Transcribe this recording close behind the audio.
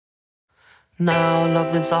Now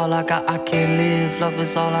love is all I got, I can't live. Love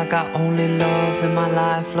is all I got, only love in my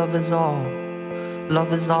life. Love is all.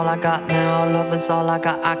 Love is all I got now, love is all I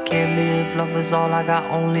got, I can't live. Love is all I got,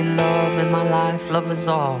 only love in my life. Love is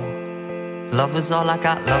all. Love is all I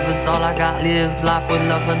got, love is all I got. Live life with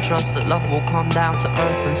love and trust that love will come down to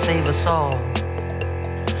earth and save us all.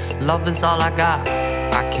 Love is all I got.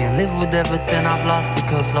 I can't live with everything I've lost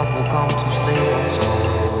because love will come to save us all.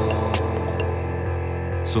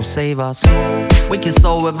 So save our soul. Wake your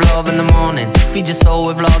soul with love in the morning. Feed your soul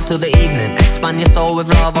with love till the evening. Expand your soul with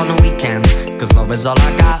love on the weekend, cause love is all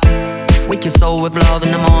I got. Wake your soul with love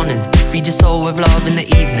in the morning. Feed your soul with love in the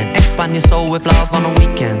evening. Expand your soul with love on the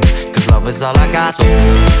weekend, cause love is all I got. So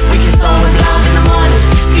wake your soul with love in the morning.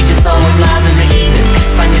 Feed your soul with love in the evening.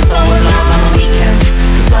 Expand your soul with love on the weekend,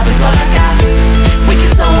 cause love is all I got. Wake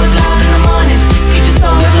your soul with love in the morning. Feed your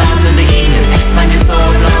soul with love in the evening. Expand your soul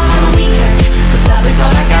with love on the weekend, cause love is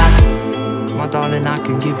all I got. My darling, I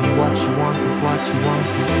can give you what you want if what you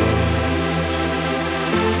want is love.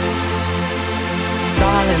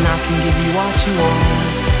 Darling, I can give you what you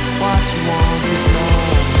want is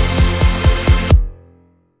love.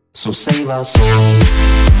 So save our soul.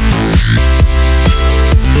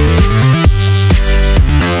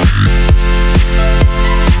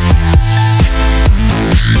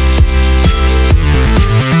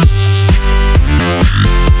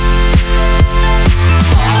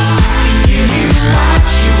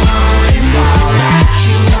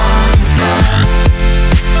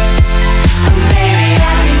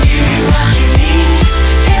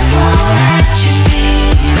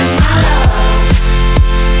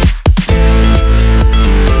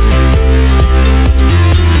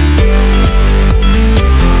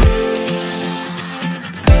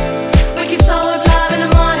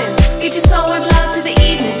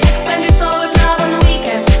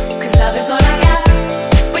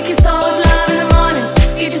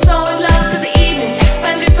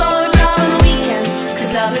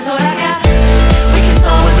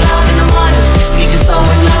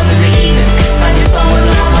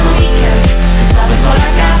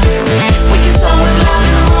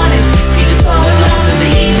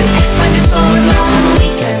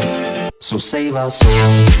 So save our soul.